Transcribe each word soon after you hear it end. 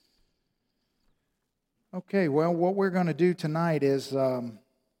Okay, well, what we're going to do tonight is,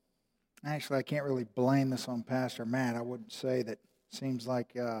 actually, I can't really blame this on Pastor Matt. I would say that it seems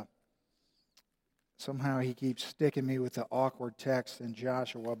like somehow he keeps sticking me with the awkward text in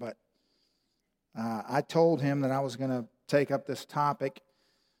Joshua, but I told him that I was going to take up this topic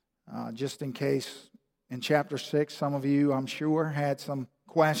just in case in chapter 6, some of you, I'm sure, had some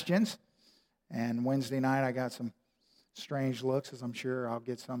questions, and Wednesday night I got some strange looks, as I'm sure I'll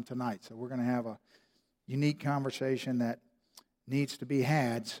get some tonight. So we're going to have a unique conversation that needs to be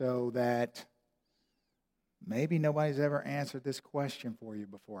had so that maybe nobody's ever answered this question for you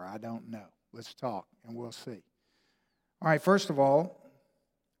before. I don't know. Let's talk and we'll see. All right, first of all,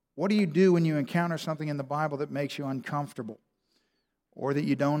 what do you do when you encounter something in the Bible that makes you uncomfortable or that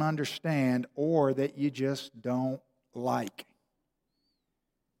you don't understand or that you just don't like?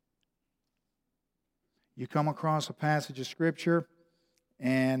 You come across a passage of Scripture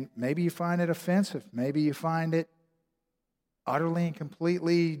and maybe you find it offensive. Maybe you find it utterly and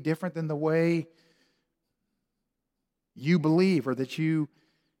completely different than the way you believe or that you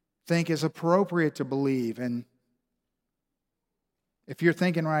think is appropriate to believe. And if you're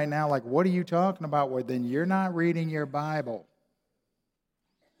thinking right now, like, what are you talking about? Well, then you're not reading your Bible.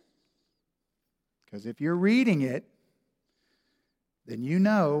 Because if you're reading it, then you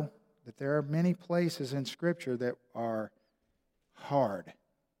know that there are many places in Scripture that are hard.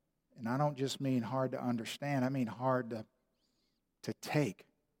 And I don't just mean hard to understand, I mean hard to take.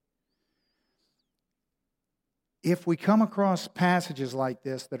 If we come across passages like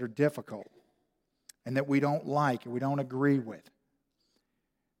this that are difficult and that we don't like and we don't agree with,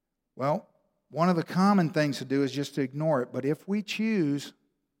 well, one of the common things to do is just to ignore it. But if we choose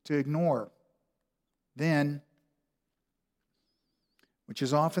to ignore, then, which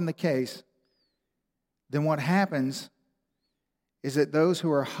is often the case, then what happens is that those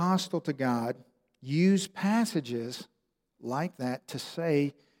who are hostile to God use passages like that to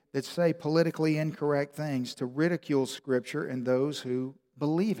say politically incorrect things, to ridicule Scripture and those who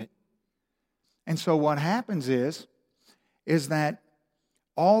believe it. And so what happens is that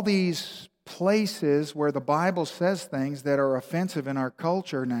all these places where the Bible says things that are offensive in our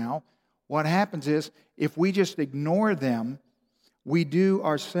culture now, what happens is if we just ignore them, we do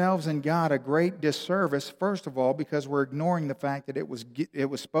ourselves and God a great disservice, first of all, because we're ignoring the fact that it was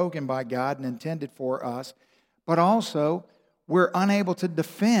spoken by God and intended for us, but also we're unable to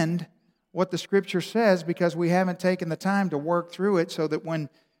defend what the Scripture says because we haven't taken the time to work through it so that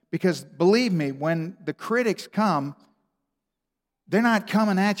because believe me, when the critics come, they're not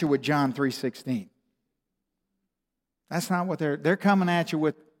coming at you with John 3:16. That's not what they're coming at you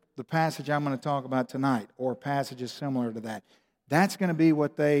with the passage I'm going to talk about tonight or passages similar to that. That's going to be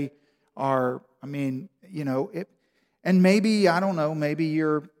what they are, and maybe, I don't know, maybe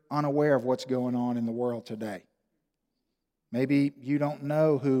you're unaware of what's going on in the world today. Maybe you don't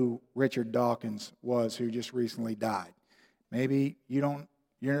know who Richard Dawkins was who just recently died. Maybe you're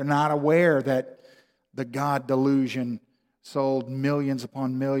not aware that the God delusion sold millions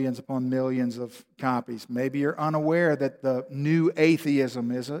upon millions upon millions of copies. Maybe you're unaware that the new atheism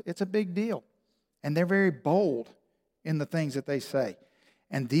it's a big deal. And they're very bold in the things that they say.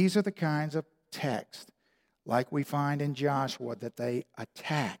 And these are the kinds of texts, like we find in Joshua, that they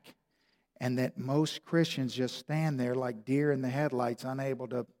attack, and that most Christians just stand there like deer in the headlights, unable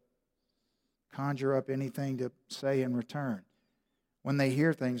to conjure up anything to say in return. When they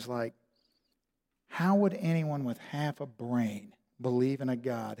hear things like, how would anyone with half a brain believe in a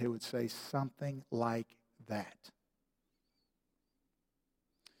God who would say something like that?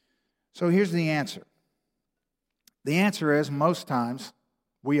 So here's the answer. The answer is, most times,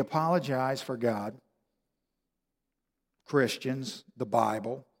 we apologize for God, Christians, the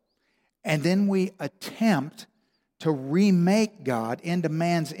Bible, and then we attempt to remake God into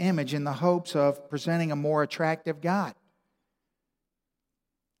man's image in the hopes of presenting a more attractive God.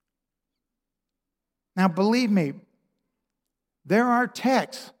 Now, believe me, there are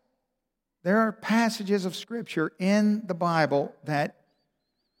texts, there are passages of Scripture in the Bible that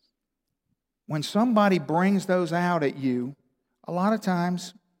when somebody brings those out at you, a lot of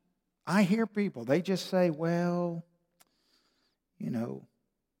times I hear people, they just say, well,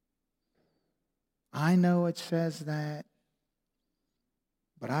 I know it says that,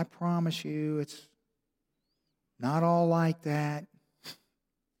 but I promise you it's not all like that.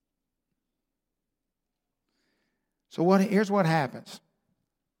 So here's what happens.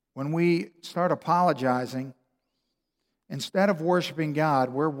 When we start apologizing, instead of worshiping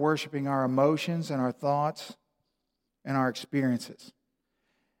God, we're worshiping our emotions and our thoughts and our experiences.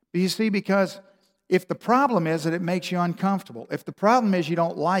 But you see, because If the problem is that it makes you uncomfortable, if the problem is you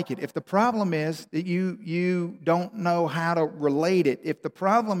don't like it, if the problem is that you don't know how to relate it, if the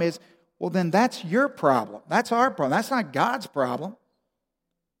problem is, well, then that's your problem. That's our problem. That's not God's problem.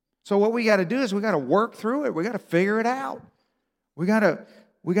 So what we got to do is we got to work through it. We got to figure it out. We got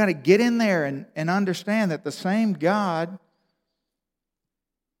to get in there and understand that the same God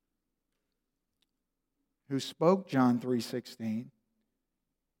who spoke John 3:16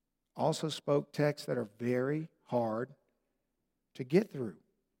 also spoke texts that are very hard to get through.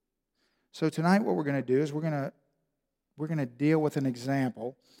 So tonight what we're going to do is we're going to deal with an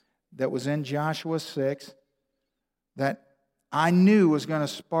example that was in Joshua 6 that I knew was going to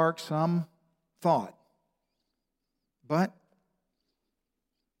spark some thought. But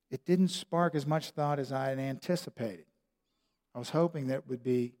it didn't spark as much thought as I had anticipated. I was hoping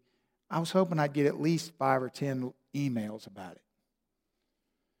I'd get at least 5 or 10 emails about it.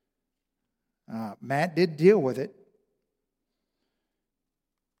 Matt did deal with it.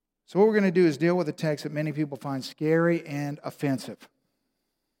 So what we're going to do is deal with a text that many people find scary and offensive.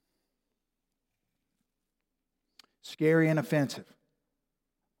 Scary and offensive.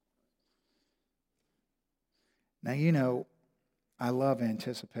 Now, you know, I love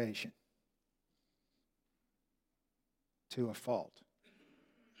anticipation to a fault.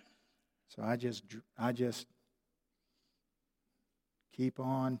 So I just keep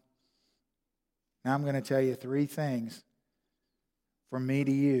on. Now I'm going to tell you 3 things from me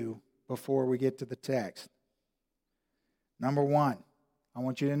to you before we get to the text. Number 1, I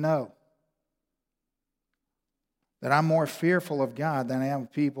want you to know that I'm more fearful of God than I am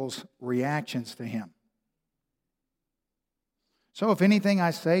of people's reactions to Him. So if anything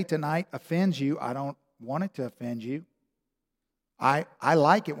I say tonight offends you, I don't want it to offend you. I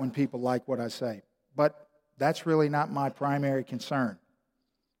like it when people like what I say, but that's really not my primary concern.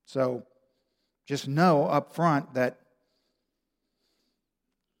 So just know up front that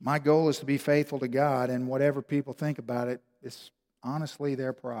my goal is to be faithful to God, and whatever people think about it is honestly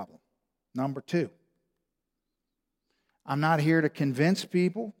their problem. Number 2, I'm not here to convince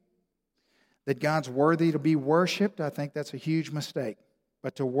people that God's worthy to be worshiped. I think that's a huge mistake.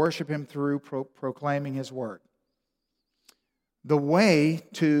 But to worship Him through proclaiming His word. The way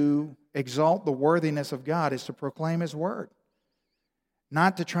to exalt the worthiness of God is to proclaim His word.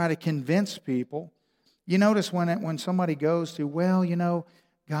 Not to try to convince people. You notice when somebody goes to, well, you know,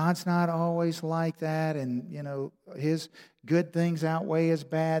 God's not always like that, and, you know, His good things outweigh His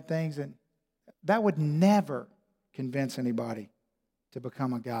bad things, and that would never convince anybody to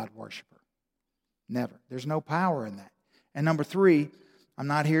become a God worshiper. Never. There's no power in that. And number 3, I'm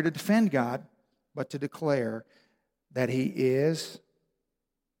not here to defend God, but to declare that He is,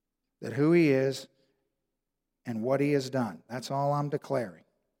 that who He is, and what He has done. That's all I'm declaring.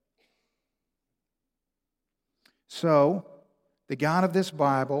 So, the God of this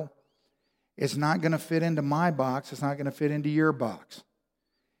Bible is not going to fit into my box. It's not going to fit into your box.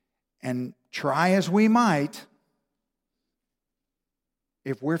 And try as we might,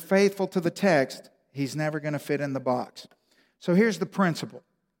 if we're faithful to the text, He's never going to fit in the box. So here's the principle.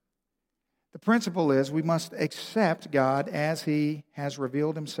 The principle is we must accept God as He has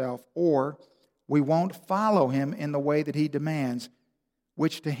revealed Himself, or we won't follow Him in the way that He demands,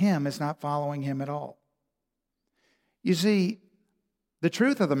 which to Him is not following Him at all. You see, the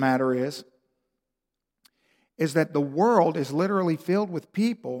truth of the matter is that the world is literally filled with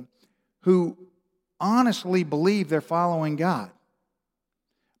people who honestly believe they're following God.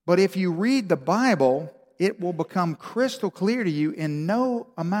 But if you read the Bible, it will become crystal clear to you in no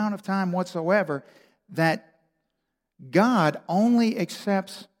amount of time whatsoever that God only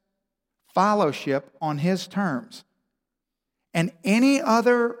accepts fellowship on His terms. And any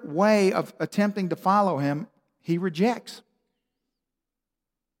other way of attempting to follow Him, He rejects.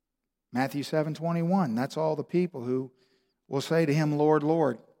 Matthew 7:21, that's all the people who will say to Him, Lord,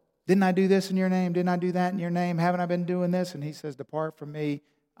 Lord, didn't I do this in your name? Didn't I do that in your name? Haven't I been doing this? And He says, depart from me.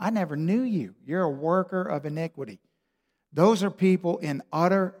 I never knew you. You're a worker of iniquity. Those are people in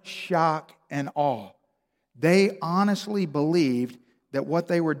utter shock and awe. They honestly believed that what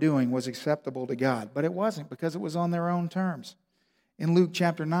they were doing was acceptable to God, but it wasn't, because it was on their own terms. In Luke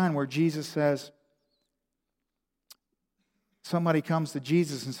chapter 9, where Jesus says, somebody comes to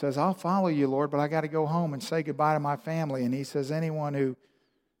Jesus and says, I'll follow you, Lord, but I got to go home and say goodbye to my family. And He says, anyone who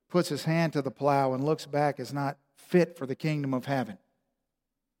puts his hand to the plow and looks back is not fit for the kingdom of heaven.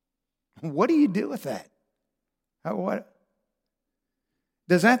 What do you do with that? What?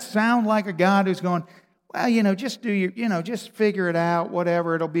 Does that sound like a God who's going, well, just do your, just figure it out,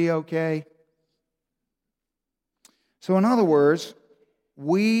 whatever, it'll be okay? So in other words,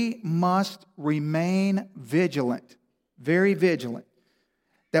 we must remain vigilant, very vigilant,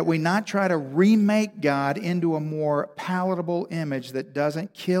 that we not try to remake God into a more palatable image that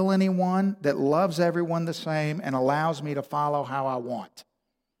doesn't kill anyone, that loves everyone the same, and allows me to follow how I want.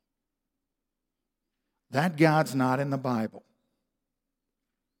 That God's not in the Bible.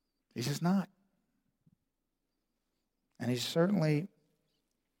 He's just not. And He's certainly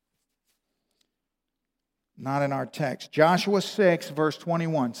not in our text. Joshua 6, verse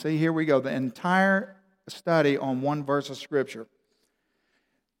 21. See, here we go. The entire study on one verse of Scripture.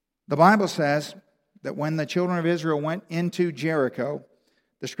 The Bible says that when the children of Israel went into Jericho,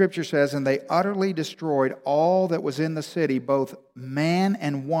 the Scripture says, and they utterly destroyed all that was in the city, both man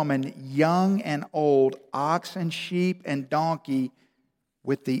and woman, young and old, ox and sheep and donkey,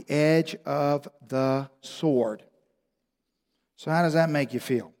 with the edge of the sword. So how does that make you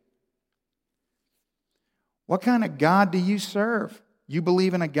feel? What kind of God do you serve? You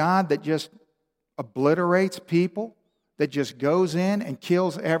believe in a God that just obliterates people? That just goes in and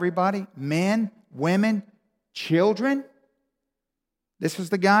kills everybody? Men, women, children? This is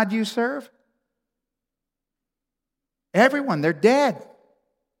the God you serve? Everyone, they're dead.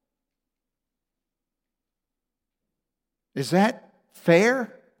 Is that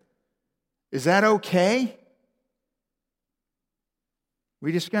fair? Is that okay?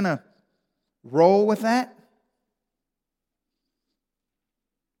 We just going to roll with that?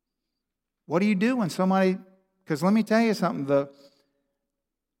 What do you do when somebody... Because let me tell you something, the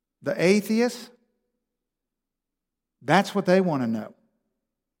atheists, that's what they want to know.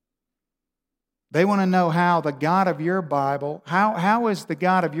 They want to know how the God of your Bible, how is the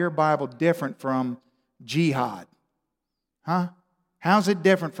God of your Bible different from jihad? Huh? How's it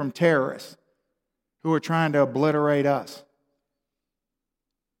different from terrorists who are trying to obliterate us?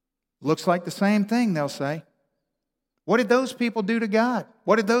 Looks like the same thing, they'll say. What did those people do to God?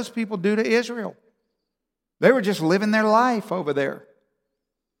 What did those people do to Israel? They were just living their life over there.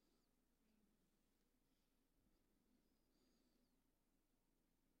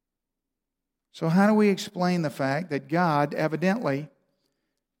 So how do we explain the fact that God evidently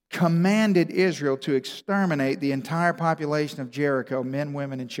commanded Israel to exterminate the entire population of Jericho, men,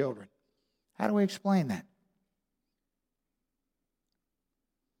 women, and children? How do we explain that?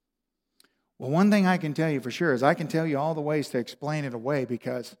 Well, one thing I can tell you for sure is I can tell you all the ways to explain it away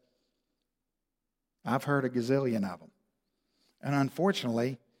because I've heard a gazillion of them. And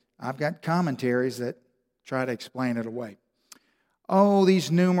unfortunately, I've got commentaries that try to explain it away. Oh, these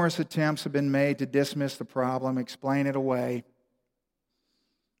numerous attempts have been made to dismiss the problem, explain it away.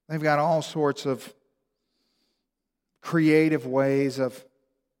 They've got all sorts of creative ways of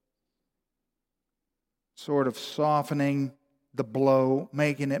sort of softening the blow,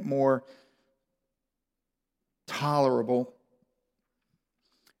 making it more tolerable.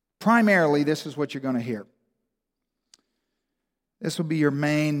 Primarily, this is what you're going to hear. This will be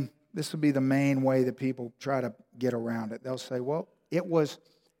the main way that people try to get around it. They'll say, well, it was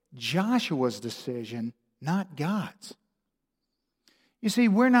Joshua's decision, not God's. You see,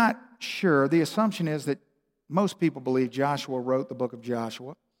 we're not sure. The assumption is that most people believe Joshua wrote the book of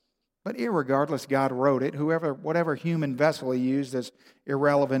Joshua. But irregardless, God wrote it. Whatever human vessel he used is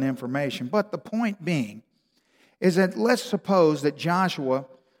irrelevant information. But the point being is that let's suppose that Joshua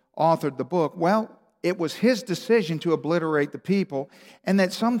authored the book. Well, it was his decision to obliterate the people, and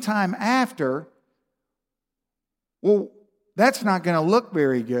that sometime after, well, that's not going to look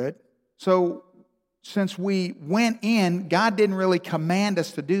very good. So since we went in, God didn't really command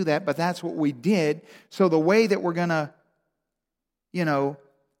us to do that, but that's what we did. So the way that we're going to,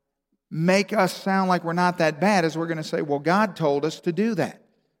 make us sound like we're not that bad is we're going to say, well, God told us to do that.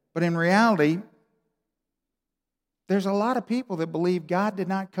 But in reality, there's a lot of people that believe God did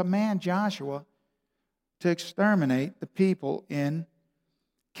not command Joshua to exterminate the people in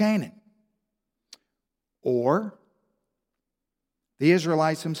Canaan. Or the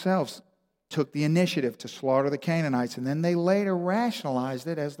Israelites themselves took the initiative to slaughter the Canaanites, and then they later rationalized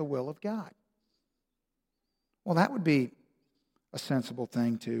it as the will of God. Well, that would be a sensible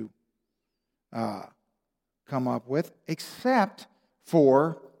thing to come up with, except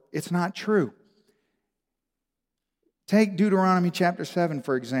for it's not true. Take Deuteronomy chapter 7,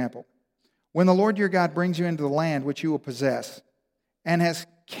 for example. When the Lord your God brings you into the land which you will possess, and has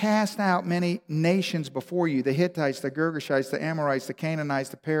cast out many nations before you, the Hittites, the Girgashites, the Amorites, the Canaanites,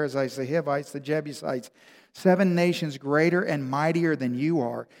 the Perizzites, the Hivites, the Jebusites, 7 nations greater and mightier than you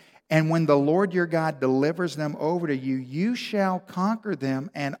are. And when the Lord your God delivers them over to you, you shall conquer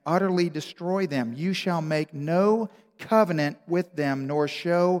them and utterly destroy them. You shall make no covenant with them, nor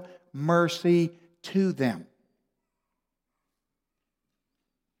show mercy to them.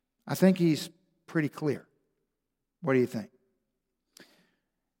 I think he's pretty clear. What do you think?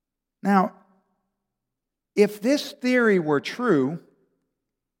 Now, if this theory were true,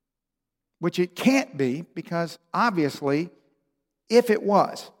 which it can't be, because obviously, if it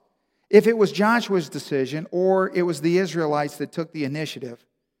was Joshua's decision or it was the Israelites that took the initiative,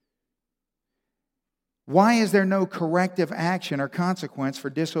 why is there no corrective action or consequence for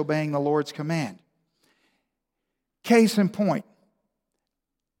disobeying the Lord's command? Case in point,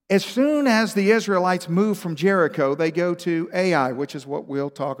 as soon as the Israelites move from Jericho, they go to Ai, which is what we'll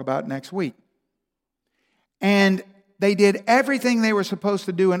talk about next week. And they did everything they were supposed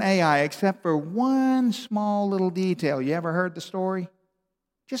to do in Ai except for one small little detail. You ever heard the story?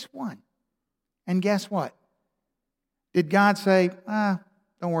 Just one. And guess what? Did God say,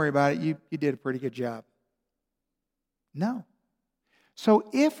 don't worry about it, you did a pretty good job? No. So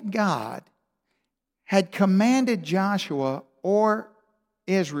if God had commanded Joshua or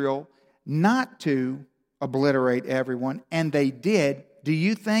Israel not to obliterate everyone, and they did, do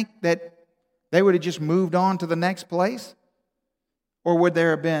you think that they would have just moved on to the next place? Or would there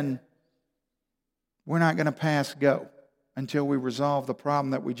have been, we're not going to pass go until we resolve the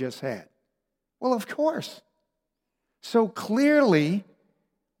problem that we just had? Well, of course. So clearly,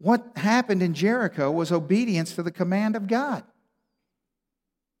 what happened in Jericho was obedience to the command of God.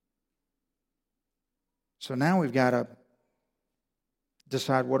 So now we've got to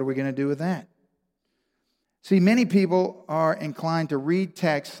decide, what are we going to do with that? See, many people are inclined to read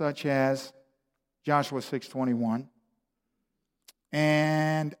texts such as Joshua 6:21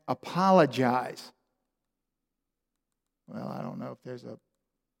 and apologize. Well, I don't know if there's a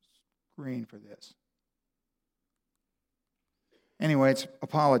screen for this. Anyway, it's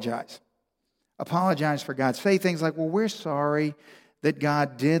apologize. Apologize for God. Say things like, well, we're sorry that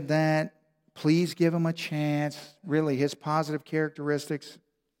God did that. Please give him a chance. Really, his positive characteristics,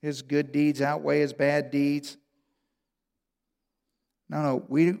 his good deeds outweigh his bad deeds. No,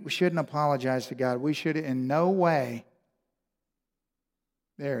 we shouldn't apologize to God. We should in no way,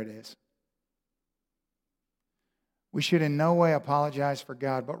 there it is. We should in no way apologize for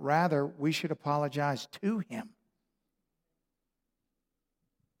God, but rather we should apologize to him.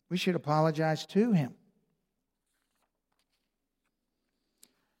 We should apologize to him.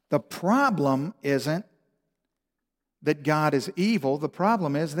 The problem isn't that God is evil. The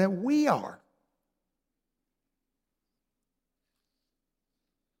problem is that we are.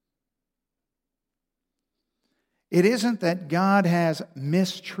 It isn't that God has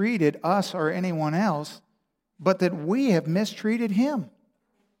mistreated us or anyone else, but that we have mistreated him.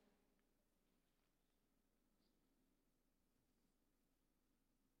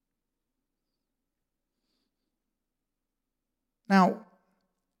 Now,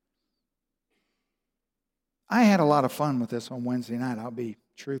 I had a lot of fun with this on Wednesday night. I'll be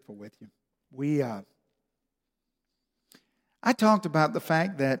truthful with you. I talked about the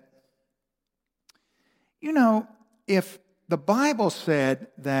fact that, if the Bible said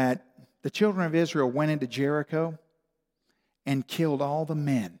that the children of Israel went into Jericho and killed all the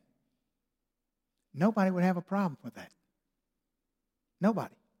men, nobody would have a problem with that.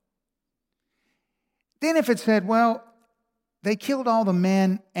 Nobody. Then if it said, well, they killed all the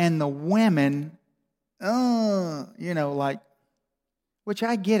men and the women, which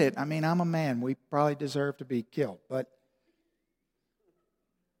I get it. I mean, I'm a man. We probably deserve to be killed. But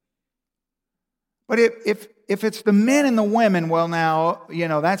if it's the men and the women, well, now,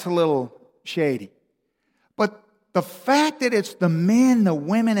 that's a little shady. But the fact that it's the men, the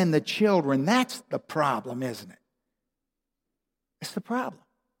women, and the children, that's the problem, isn't it? It's the problem.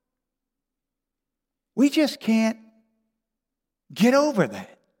 We just can't get over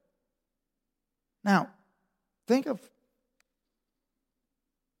that. Now, think of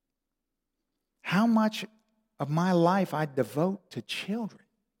how much of my life I devote to children.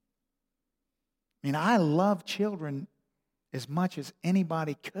 I mean, I love children as much as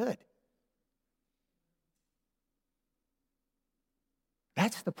anybody could.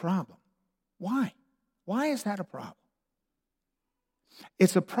 That's the problem. Why? Why is that a problem?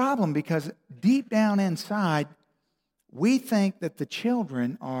 It's a problem because deep down inside, we think that the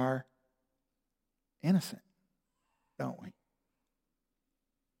children are innocent, don't we?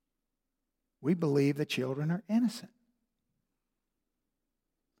 We believe the children are innocent.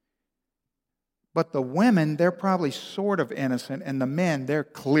 But the women, they're probably sort of innocent, and the men, they're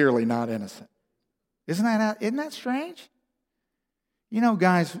clearly not innocent. Isn't that strange?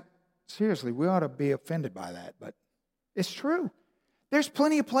 Guys, seriously, we ought to be offended by that, but it's true. There's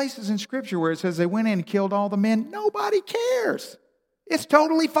plenty of places in Scripture where it says they went in and killed all the men. Nobody cares. It's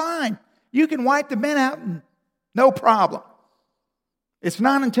totally fine. You can wipe the men out and no problem. It's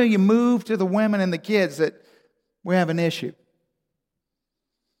not until you move to the women and the kids that we have an issue.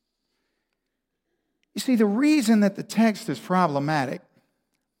 You see, the reason that the text is problematic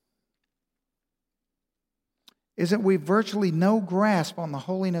is that we have virtually no grasp on the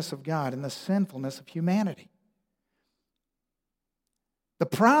holiness of God and the sinfulness of humanity. The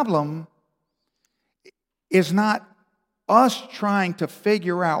problem is not us trying to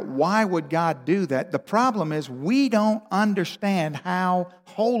figure out why would God do that. The problem is we don't understand how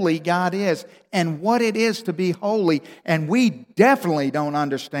holy God is and what it is to be holy, and we definitely don't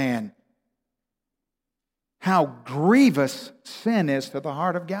understand how grievous sin is to the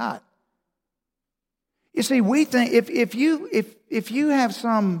heart of God. You see, we think if you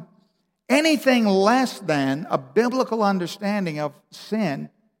have anything less than a biblical understanding of sin,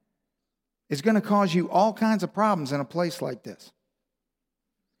 it's going to cause you all kinds of problems in a place like this.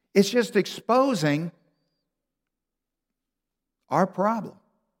 It's just exposing our problem.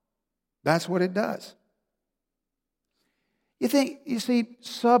 That's what it does. You see,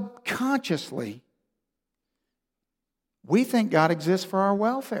 subconsciously, we think God exists for our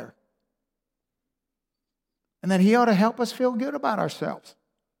welfare. And that He ought to help us feel good about ourselves.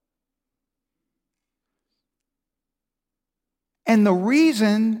 And the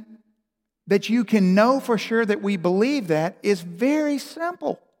reason that you can know for sure that we believe that is very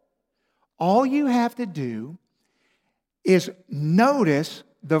simple. All you have to do is notice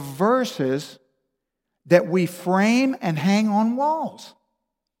the verses that we frame and hang on walls.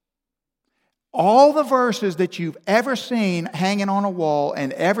 All the verses that you've ever seen hanging on a wall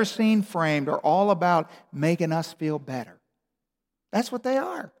and ever seen framed are all about making us feel better. That's what they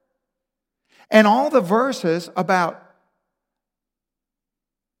are. And all the verses about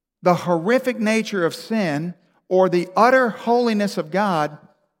the horrific nature of sin or the utter holiness of God,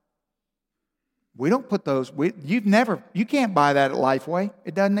 we don't put those. You can't buy that at Lifeway.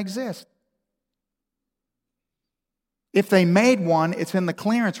 It doesn't exist. If they made one, it's in the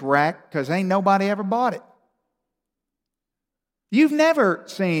clearance rack because ain't nobody ever bought it. You've never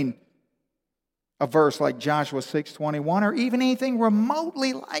seen a verse like Joshua 6:21 or even anything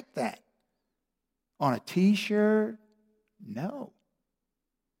remotely like that on a t-shirt. No.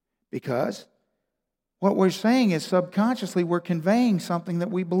 Because what we're saying is subconsciously we're conveying something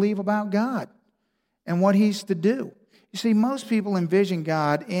that we believe about God and what He's to do. You see, most people envision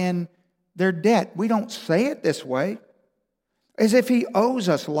God in their debt. We don't say it this way. As if He owes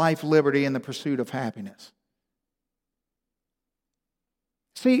us life, liberty, and the pursuit of happiness.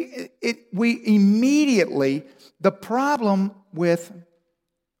 See, we immediately, the problem with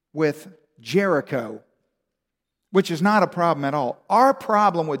Jericho, which is not a problem at all. Our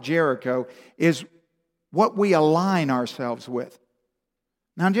problem with Jericho is what we align ourselves with.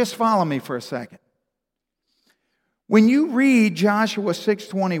 Now just follow me for a second. When you read Joshua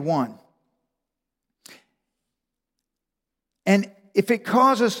 6:21, and if it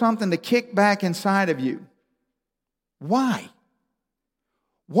causes something to kick back inside of you, why?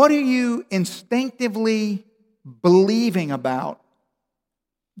 What are you instinctively believing about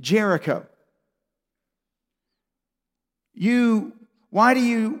Jericho? Why do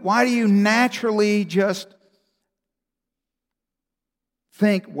you naturally just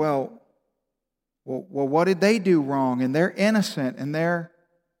think, well, what did they do wrong? And they're innocent and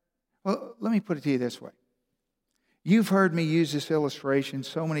well, let me put it to you this way. You've heard me use this illustration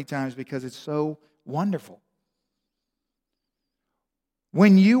so many times because it's so wonderful.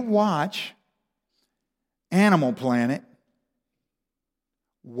 When you watch Animal Planet,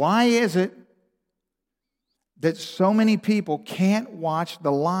 why is it that so many people can't watch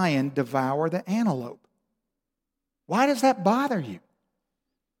the lion devour the antelope? Why does that bother you?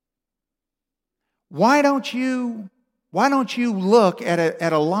 Why don't you look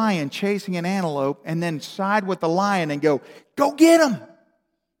at a lion chasing an antelope and then side with the lion and go get him?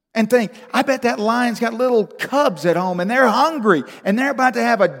 And think, I bet that lion's got little cubs at home and they're hungry and they're about to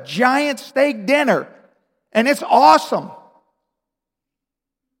have a giant steak dinner and it's awesome.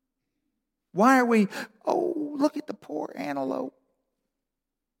 Why are we, look at the poor antelope.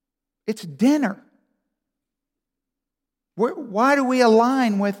 It's dinner. Why do we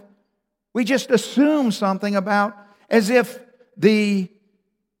align with, we just assume something about, as if the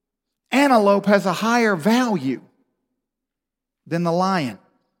antelope has a higher value than the lion.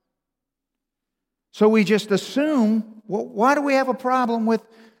 So we just assume, why do we have a problem with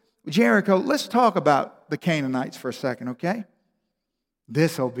Jericho? Let's talk about the Canaanites for a second, okay?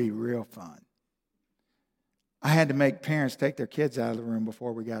 This will be real fun. I had to make parents take their kids out of the room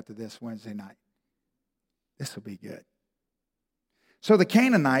before we got to this Wednesday night. This will be good. So the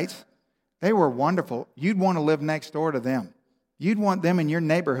Canaanites, they were wonderful. You'd want to live next door to them. You'd want them in your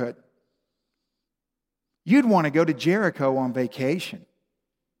neighborhood. You'd want to go to Jericho on vacation.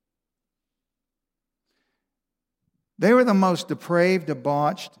 They were the most depraved,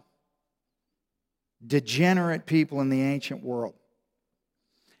 debauched, degenerate people in the ancient world.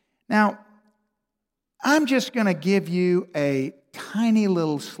 Now, I'm just going to give you a tiny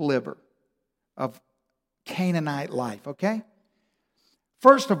little sliver of Canaanite life, okay?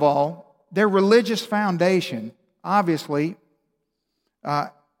 First of all, their religious foundation, obviously,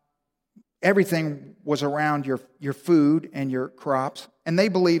 everything was around your food and your crops, and they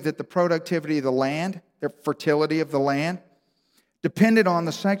believed that the productivity of the land, the fertility of the land, depended on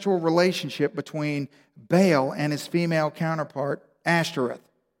the sexual relationship between Baal and his female counterpart, Ashtoreth.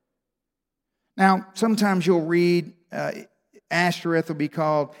 Now, sometimes you'll read Ashtoreth will be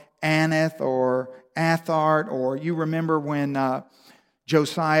called Aneth or Athart, or you remember when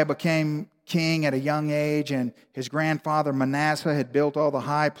Josiah became king at a young age and his grandfather Manasseh had built all the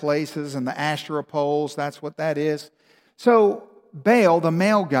high places and the Asherah poles. That's what that is. So Baal, the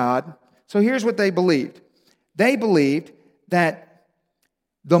male god, so here's what they believed. They believed that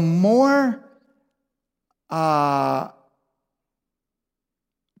the more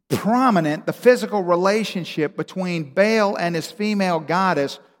prominent the physical relationship between Baal and his female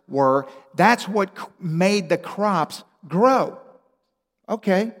goddess were, that's what made the crops grow.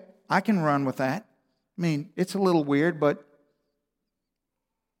 Okay, I can run with that. I mean, it's a little weird, but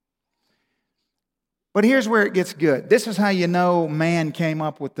here's where it gets good. This is how you know man came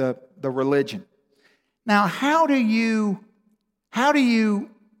up with the religion. Now, how do you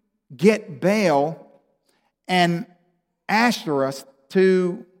get Baal and Ashtoreth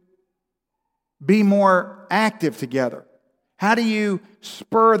to be more active together? How do you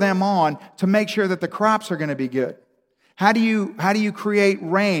spur them on to make sure that the crops are going to be good? How do you create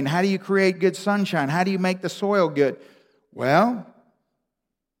rain? How do you create good sunshine? How do you make the soil good? Well,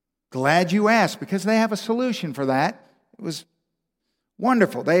 glad you asked, because they have a solution for that. It was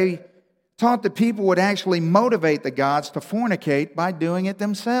wonderful. They taught that people would actually motivate the gods to fornicate by doing it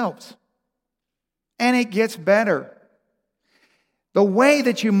themselves. And it gets better. The way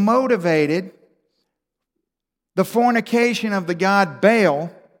that you motivated the fornication of the god Baal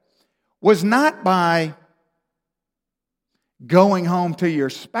was not by going home to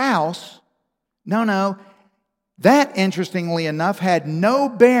your spouse. No. That, interestingly enough, had no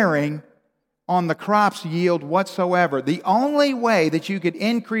bearing on the crop's yield whatsoever. The only way that you could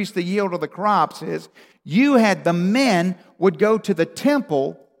increase the yield of the crops is the men would go to the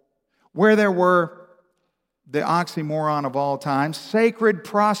temple where there were, the oxymoron of all time, sacred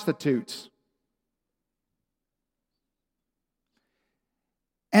prostitutes.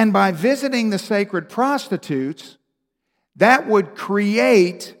 And by visiting the sacred prostitutes, that would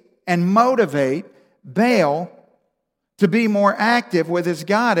create and motivate Baal to be more active with his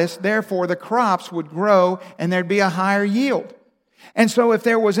goddess. Therefore, the crops would grow and there'd be a higher yield. And so if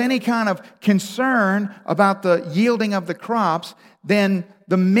there was any kind of concern about the yielding of the crops, then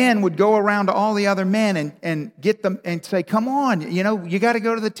the men would go around to all the other men and get them and say, come on, you got to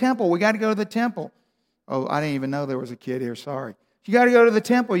go to the temple. We got to go to the temple. Oh, I didn't even know there was a kid here. Sorry. You got to go to the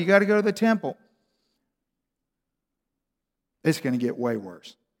temple. You got to go to the temple. It's going to get way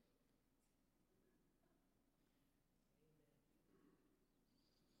worse.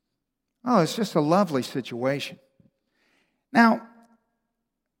 Oh, it's just a lovely situation. Now,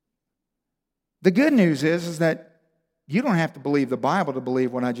 the good news is that you don't have to believe the Bible to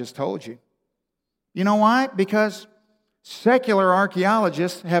believe what I just told you. You know why? Because secular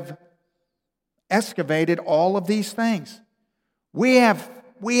archaeologists have excavated all of these things. We have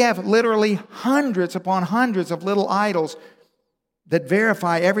literally hundreds upon hundreds of little idols that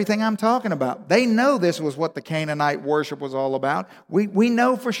verify everything I'm talking about. They know this was what the Canaanite worship was all about. We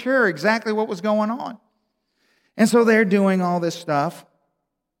know for sure exactly what was going on. And so they're doing all this stuff.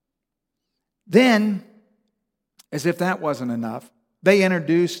 Then, as if that wasn't enough, they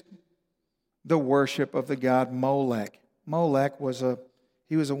introduced the worship of the god Molech. Molech was a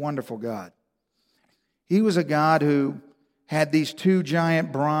wonderful god. He was a god who had these two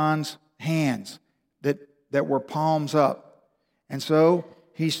giant bronze hands that were palms up. And so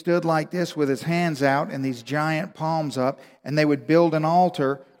he stood like this with his hands out and these giant palms up, and they would build an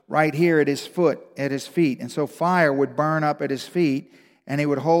altar right here at his feet. And so fire would burn up at his feet, and he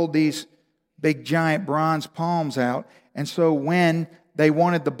would hold these big giant bronze palms out. And so when they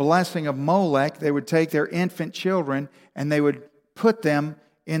wanted the blessing of Molech, they would take their infant children and they would put them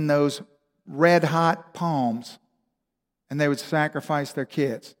in those red hot palms, and they would sacrifice their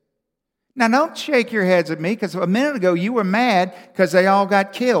kids. Now, don't shake your heads at me, because a minute ago you were mad because they all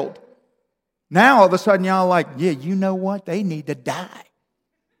got killed. Now all of a sudden y'all like, yeah, you know what? They need to die.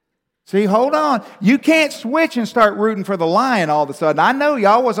 See, hold on. You can't switch and start rooting for the lion all of a sudden. I know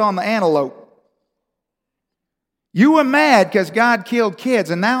y'all was on the antelope. You were mad because God killed kids,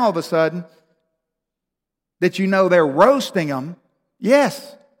 and now all of a sudden that you know they're roasting them.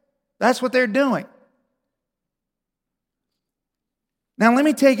 Yes, that's what they're doing. Now let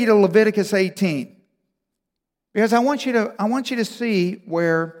me take you to Leviticus 18. Because I want you to see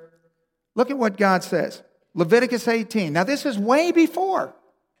where, look at what God says. Leviticus 18. Now this is way before.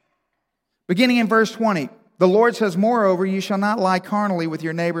 Beginning in verse 20. The Lord says, moreover, you shall not lie carnally with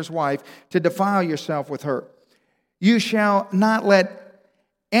your neighbor's wife to defile yourself with her. You shall not let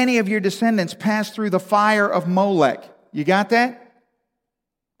any of your descendants pass through the fire of Molech. You got that?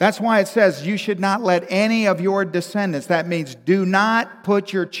 That's why it says you should not let any of your descendants. That means do not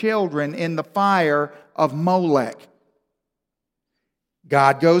put your children in the fire of Molech.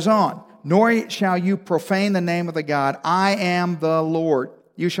 God goes on. Nor shall you profane the name of the God. I am the Lord.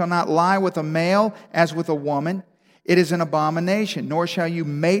 You shall not lie with a male as with a woman. It is an abomination. Nor shall you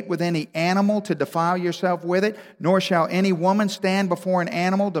mate with any animal to defile yourself with it. Nor shall any woman stand before an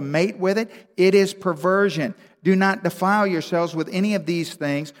animal to mate with it. It is perversion. Do not defile yourselves with any of these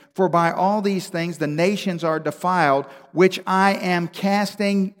things, for by all these things the nations are defiled, which I am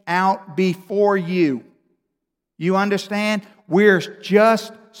casting out before you. You understand? We're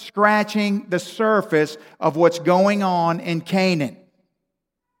just scratching the surface of what's going on in Canaan.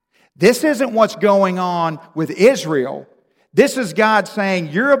 This isn't what's going on with Israel. This is God saying,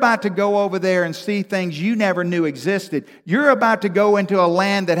 you're about to go over there and see things you never knew existed. You're about to go into a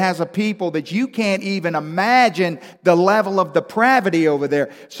land that has a people that you can't even imagine the level of depravity over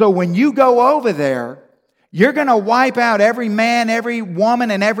there. So when you go over there, you're going to wipe out every man, every woman,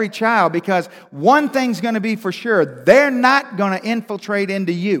 and every child, because one thing's going to be for sure. They're not going to infiltrate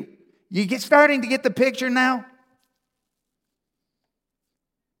into you. Starting to get the picture now?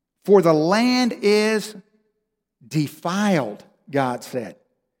 For the land is defiled, God said.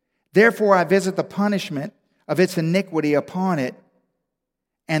 Therefore I visit the punishment of its iniquity upon it,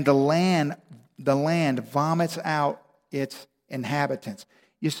 and the land vomits out its inhabitants.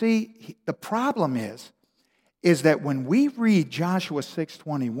 You see, the problem is that when we read Joshua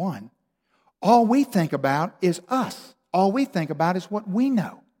 6:21, all we think about is us. All we think about is what we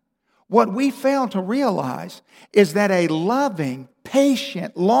know. What we fail to realize is that a loving,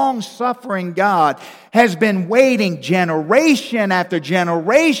 patient, long-suffering God has been waiting generation after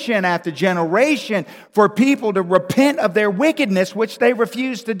generation after generation for people to repent of their wickedness, which they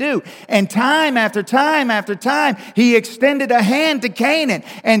refused to do. And time after time after time, He extended a hand to Canaan.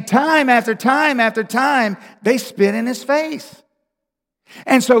 And time after time after time, they spit in His face.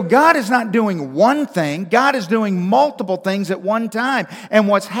 And so God is not doing one thing. God is doing multiple things at one time. And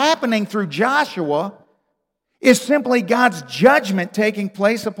what's happening through Joshua is simply God's judgment taking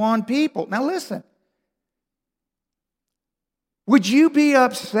place upon people. Now listen. Would you be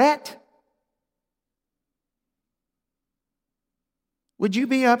upset? Would you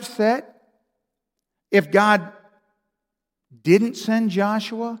be upset if God didn't send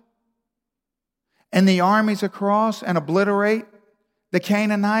Joshua and the armies across and obliterate the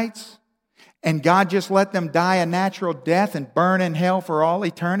Canaanites, and God just let them die a natural death and burn in hell for all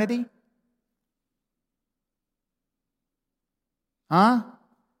eternity? Huh?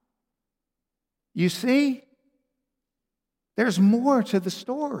 You see, there's more to the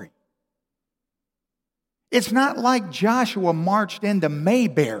story. It's not like Joshua marched into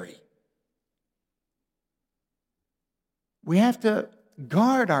Mayberry. We have to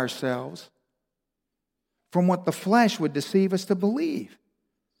guard ourselves from what the flesh would deceive us to believe.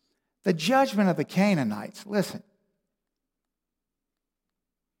 The judgment of the Canaanites, listen.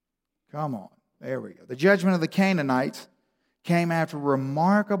 Come on, there we go. The judgment of the Canaanites came after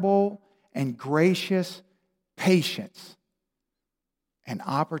remarkable and gracious patience and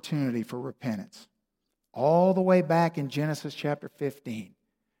opportunity for repentance. All the way back in Genesis chapter 15,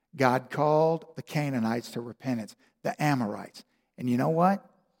 God called the Canaanites to repentance, the Amorites. And you know what?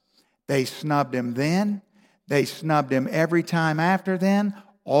 They snubbed Him then. They snubbed Him every time after then,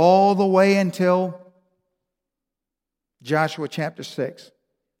 all the way until Joshua chapter 6.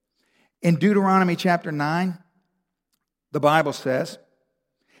 In Deuteronomy chapter 9, the Bible says,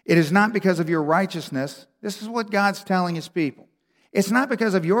 it is not because of your righteousness. This is what God's telling His people. It's not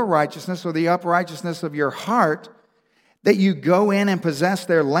because of your righteousness or the uprightness of your heart that you go in and possess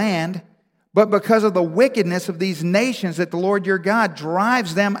their land, but because of the wickedness of these nations that the Lord your God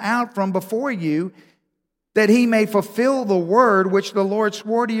drives them out from before you, that He may fulfill the word which the Lord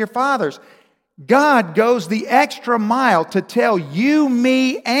swore to your fathers. God goes the extra mile to tell you,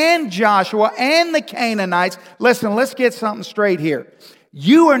 me, and Joshua, and the Canaanites, listen, let's get something straight here.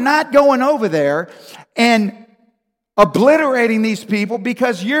 You are not going over there and obliterating these people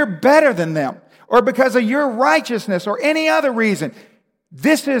because you're better than them or because of your righteousness or any other reason.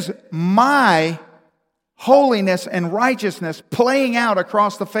 This is my holiness and righteousness playing out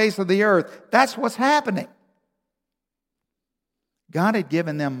across the face of the earth. That's what's happening. God had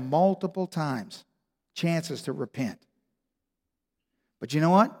given them multiple times chances to repent. But you know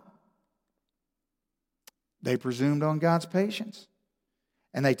what? They presumed on God's patience.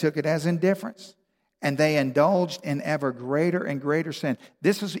 And they took it as indifference. And they indulged in ever greater and greater sin.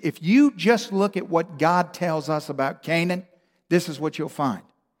 This is, if you just look at what God tells us about Canaan, this is what you'll find.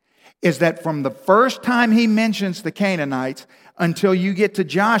 Is that from the first time he mentions the Canaanites until you get to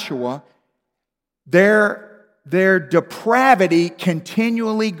Joshua, their depravity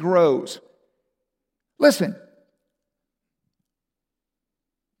continually grows. Listen,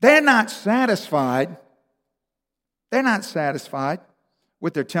 they're not satisfied. They're not satisfied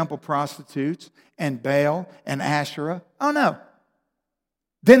with their temple prostitutes and Baal and Asherah. Oh no.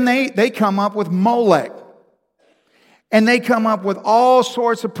 Then they come up with Molech. And they come up with all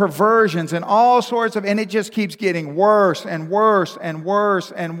sorts of perversions and all sorts of, and it just keeps getting worse and worse and worse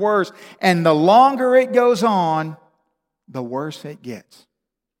and worse. And the longer it goes on, the worse it gets.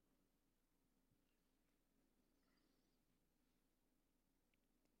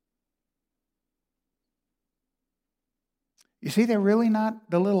 You see, they're really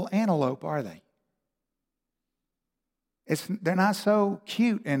not the little antelope, are they? They're not so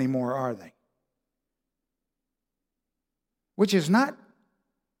cute anymore, are they? Which is not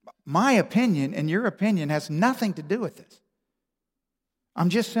my opinion, and your opinion has nothing to do with this. I'm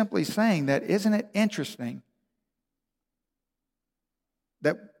just simply saying that, isn't it interesting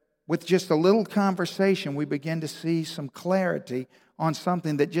that with just a little conversation we begin to see some clarity on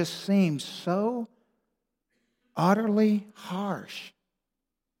something that just seems so utterly harsh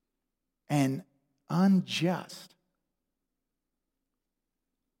and unjust.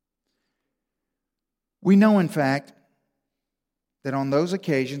 We know, in fact, that on those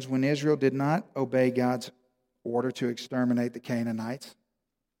occasions when Israel did not obey God's order to exterminate the Canaanites,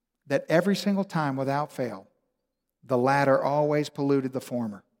 that every single time without fail, the latter always polluted the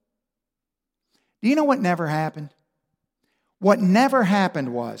former. Do you know what never happened? What never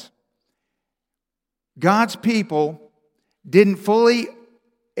happened was God's people didn't fully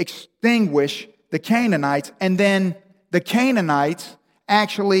extinguish the Canaanites, and then the Canaanites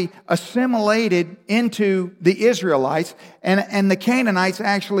actually assimilated into the Israelites, and the Canaanites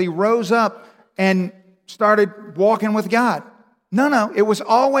actually rose up and started walking with God. No, it was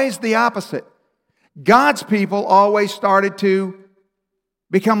always the opposite. God's people always started to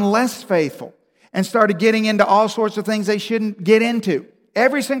become less faithful and started getting into all sorts of things they shouldn't get into.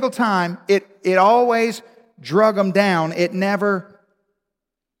 Every single time, it always drug them down. It never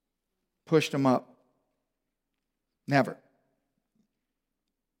pushed them up. Never.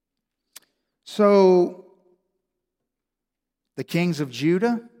 So, the kings of Judah,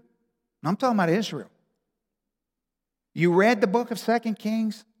 and I'm talking about Israel. You read the book of 2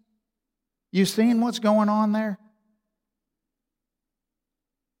 Kings? You seen what's going on there?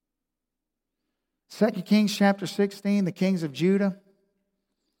 2 Kings chapter 16, the kings of Judah,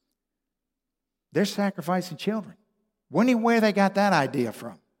 they're sacrificing children. Wonder where they got that idea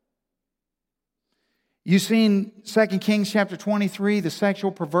from. You seen 2 Kings chapter 23, the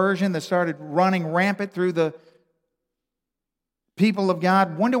sexual perversion that started running rampant through the people of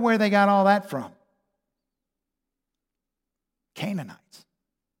God. Wonder where they got all that from. Canaanites.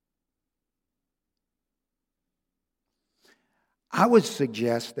 I would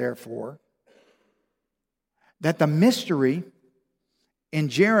suggest, therefore, that the mystery in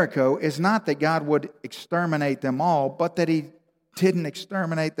Jericho is not that God would exterminate them all, but that He didn't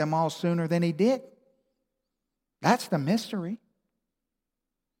exterminate them all sooner than He did. That's the mystery.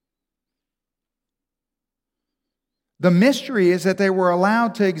 The mystery is that they were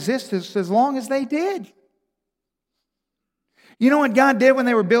allowed to exist as long as they did. You know what God did when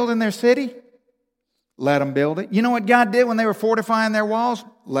they were building their city? Let them build it. You know what God did when they were fortifying their walls?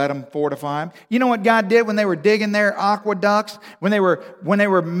 Let them fortify them. You know what God did when they were digging their aqueducts? When they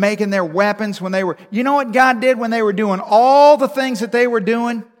were making their weapons? You know what God did when they were doing all the things that they were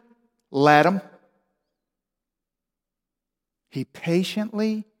doing? Let them. He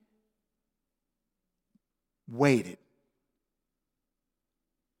patiently waited.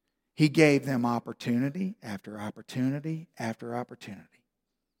 He gave them opportunity after opportunity after opportunity.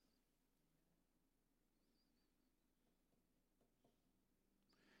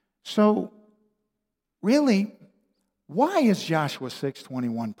 So, really, why is Joshua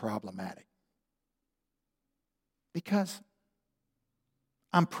 6:21 problematic? Because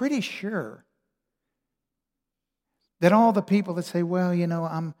I'm pretty sure that all the people that say,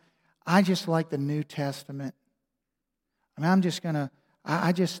 well, I just like the New Testament. I mean,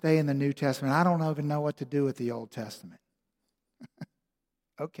 I just stay in the New Testament. I don't even know what to do with the Old Testament.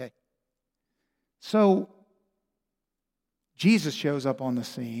 Okay. So, Jesus shows up on the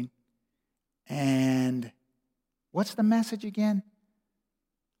scene, and what's the message again?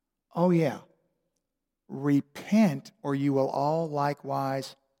 Oh, yeah. Repent, or you will all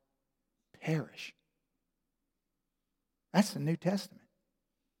likewise perish. That's the New Testament.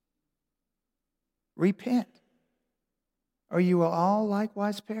 Repent, or you will all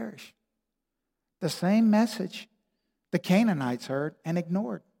likewise perish. The same message the Canaanites heard and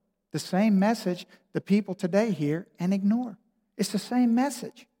ignored. The same message the people today hear and ignore. It's the same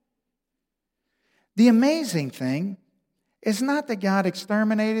message. The amazing thing is not that God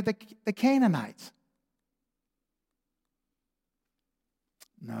exterminated the Canaanites.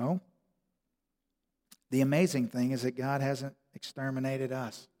 No. The amazing thing is that God hasn't exterminated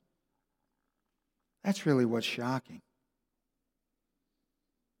us. That's really what's shocking.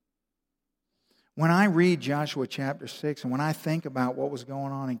 When I read Joshua chapter 6 and when I think about what was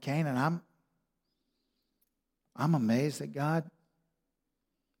going on in Canaan, I'm amazed that God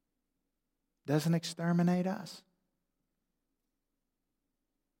doesn't exterminate us.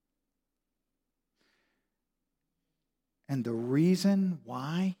 And the reason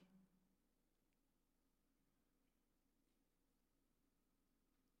why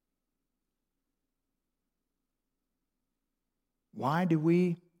do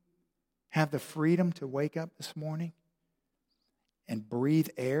we have the freedom to wake up this morning and breathe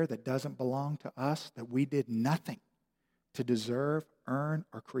air that doesn't belong to us, that we did nothing to deserve, earn,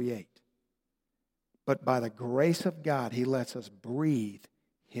 or create? But by the grace of God, He lets us breathe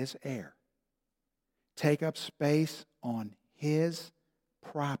His air, take up space on His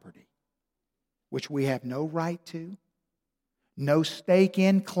property, which we have no right to, no stake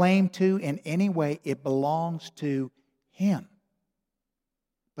in, claim to in any way. It belongs to Him.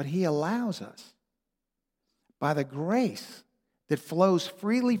 But He allows us, by the grace that flows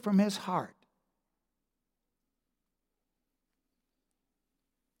freely from His heart,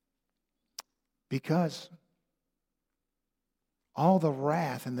 because all the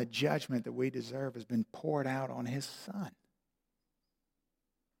wrath and the judgment that we deserve has been poured out on His Son.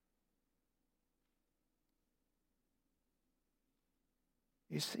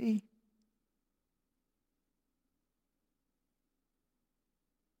 You see,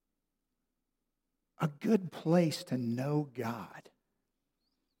 a good place to know God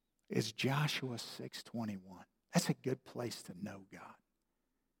is Joshua 6:21. That's a good place to know God.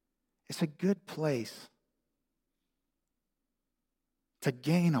 It's a good place to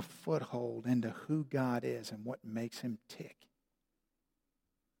gain a foothold into who God is and what makes Him tick.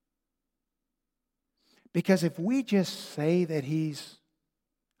 Because if we just say that He's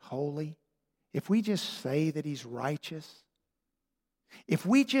holy, if we just say that He's righteous, if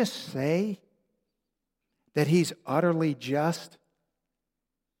we just say that He's utterly just,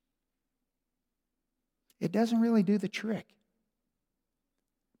 it doesn't really do the trick.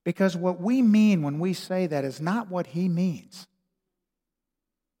 Because what we mean when we say that is not what He means.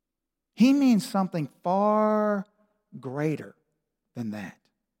 He means something far greater than that.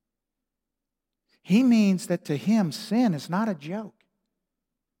 He means that to Him, sin is not a joke.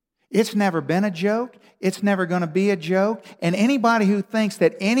 It's never been a joke. It's never going to be a joke. And anybody who thinks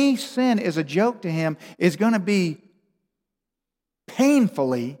that any sin is a joke to Him is going to be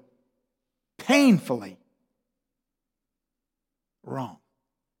painfully wrong.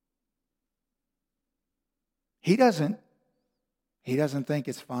 He doesn't think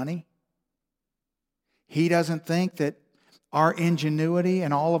it's funny. He doesn't think that our ingenuity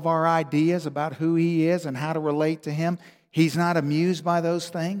and all of our ideas about who He is and how to relate to Him, He's not amused by those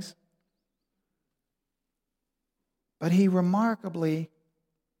things. But He remarkably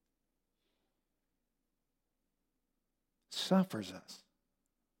suffers us.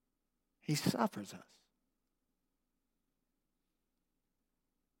 He suffers us.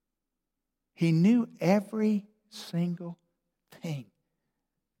 He knew every single thing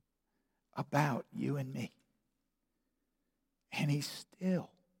about you and me. And He still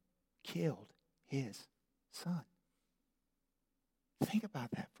killed His Son. Think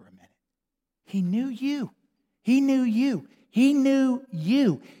about that for a minute. He knew you. He knew you. He knew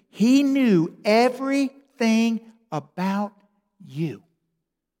you. He knew everything about you.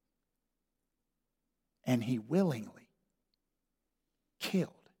 And He willingly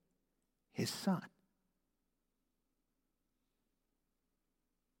killed His Son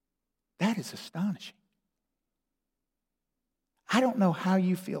That is astonishing. I don't know how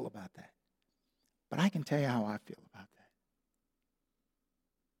you feel about that, but I can tell you how I feel about that.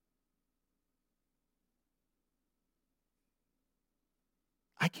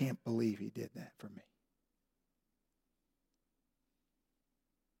 I can't believe he did that for me.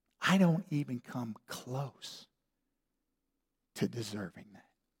 I don't even come close to deserving that.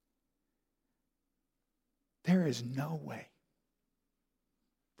 There is no way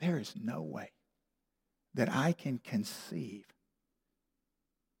that I can conceive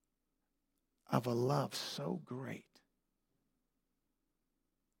of a love so great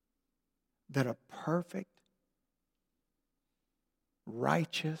that a perfect,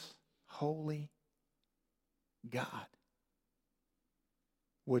 righteous, holy God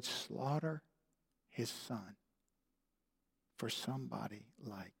would slaughter his son for somebody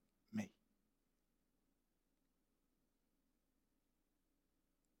like me.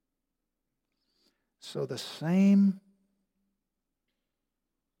 So the same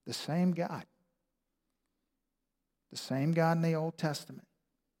God in the Old Testament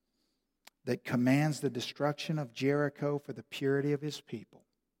that commands the destruction of Jericho for the purity of his people.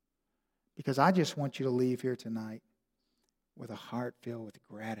 Because I just want you to leave here tonight with a heart filled with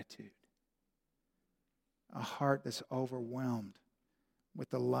gratitude. A heart that's overwhelmed with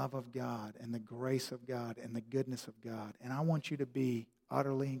the love of God and the grace of God and the goodness of God. And I want you to be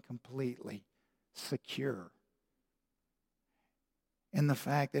utterly and completely secure in the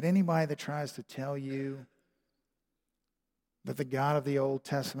fact that anybody that tries to tell you that the God of the Old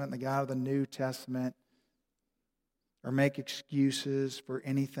Testament and the God of the New Testament, or make excuses for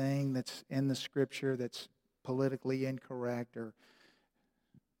anything that's in the Scripture that's politically incorrect or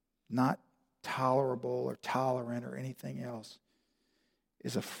not tolerable or tolerant or anything else,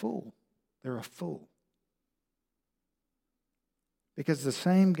 is a fool. They're a fool. Because the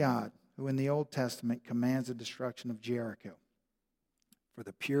same God who in the Old Testament commands the destruction of Jericho for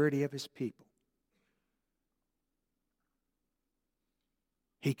the purity of his people,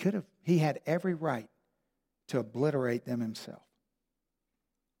 he had every right to obliterate them himself.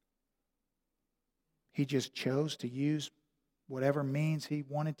 He just chose to use whatever means he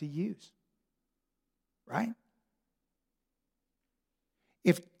wanted to use. Right?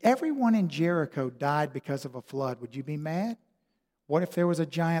 If everyone in Jericho died because of a flood, would you be mad? What if there was a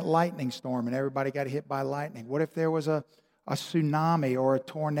giant lightning storm and everybody got hit by lightning? What if there was a tsunami or a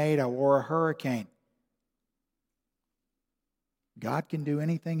tornado or a hurricane? God can do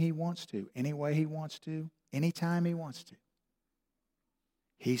anything he wants to, any way he wants to, anytime he wants to.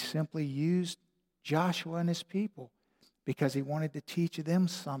 He simply used Joshua and his people because he wanted to teach them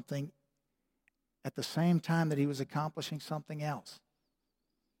something at the same time that he was accomplishing something else.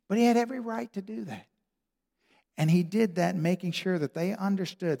 But he had every right to do that. And he did that making sure that they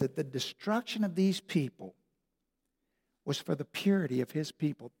understood that the destruction of these people was for the purity of his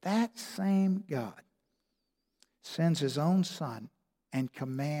people. That same God sends his own son and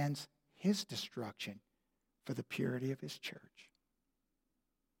commands his destruction for the purity of his church.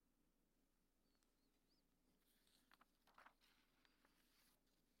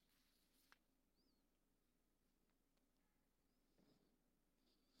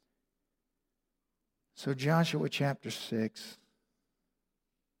 So Joshua chapter 6,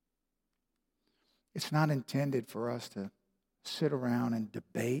 it's not intended for us to sit around and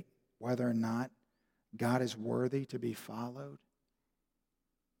debate whether or not God is worthy to be followed.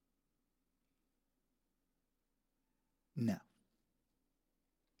 No,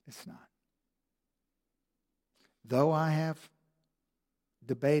 it's not. Though I have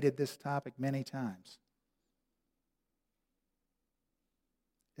debated this topic many times,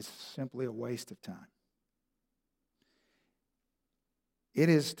 it's simply a waste of time. It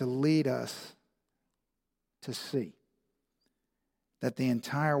is to lead us to see that the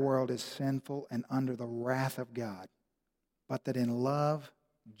entire world is sinful and under the wrath of God, but that in love,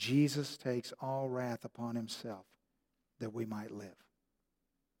 Jesus takes all wrath upon himself that we might live.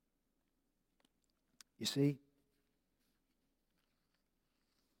 You see,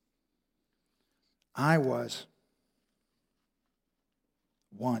 I was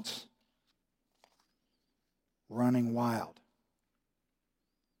once running wild.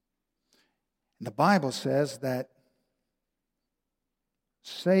 And the Bible says that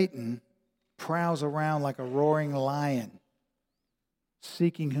Satan prowls around like a roaring lion,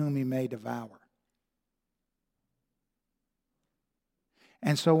 seeking whom he may devour.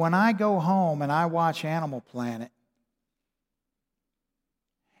 And so when I go home and I watch Animal Planet,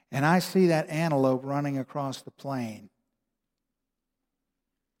 and I see that antelope running across the plain,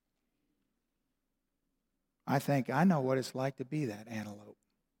 I think I know what it's like to be that antelope.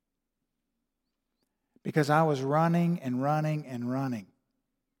 because I was running and running and running.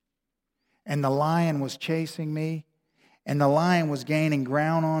 And the lion was chasing me, and the lion was gaining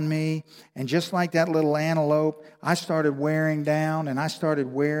ground on me. And just like that little antelope, I started wearing down, and I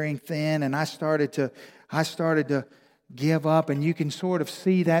started wearing thin, and I started to give up. And you can sort of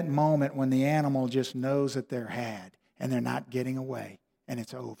see that moment when the animal just knows that they're had, and they're not getting away, and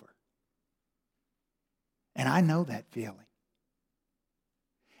it's over. And I know that feeling.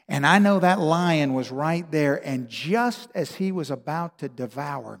 And I know that lion was right there, and just as he was about to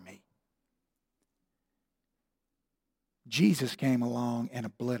devour me, Jesus came along and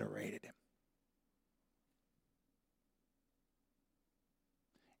obliterated him.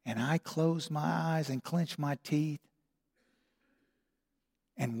 And I closed my eyes and clenched my teeth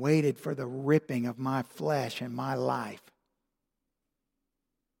and waited for the ripping of my flesh and my life.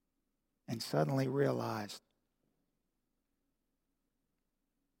 And suddenly realized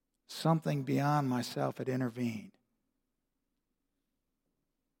something beyond myself had intervened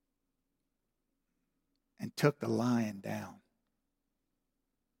and took the lion down.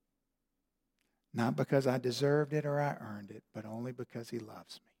 Not because I deserved it or I earned it, but only because he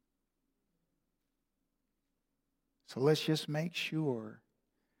loves me. So let's just make sure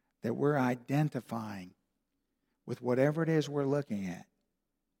that we're identifying with whatever it is we're looking at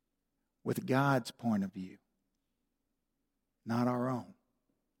with God's point of view, not our own.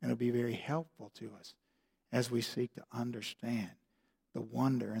 It'll be very helpful to us as we seek to understand the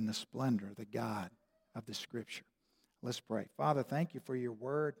wonder and the splendor of the God of the Scripture. Let's pray. Father, thank you for your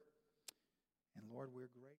word. And Lord, we're grateful.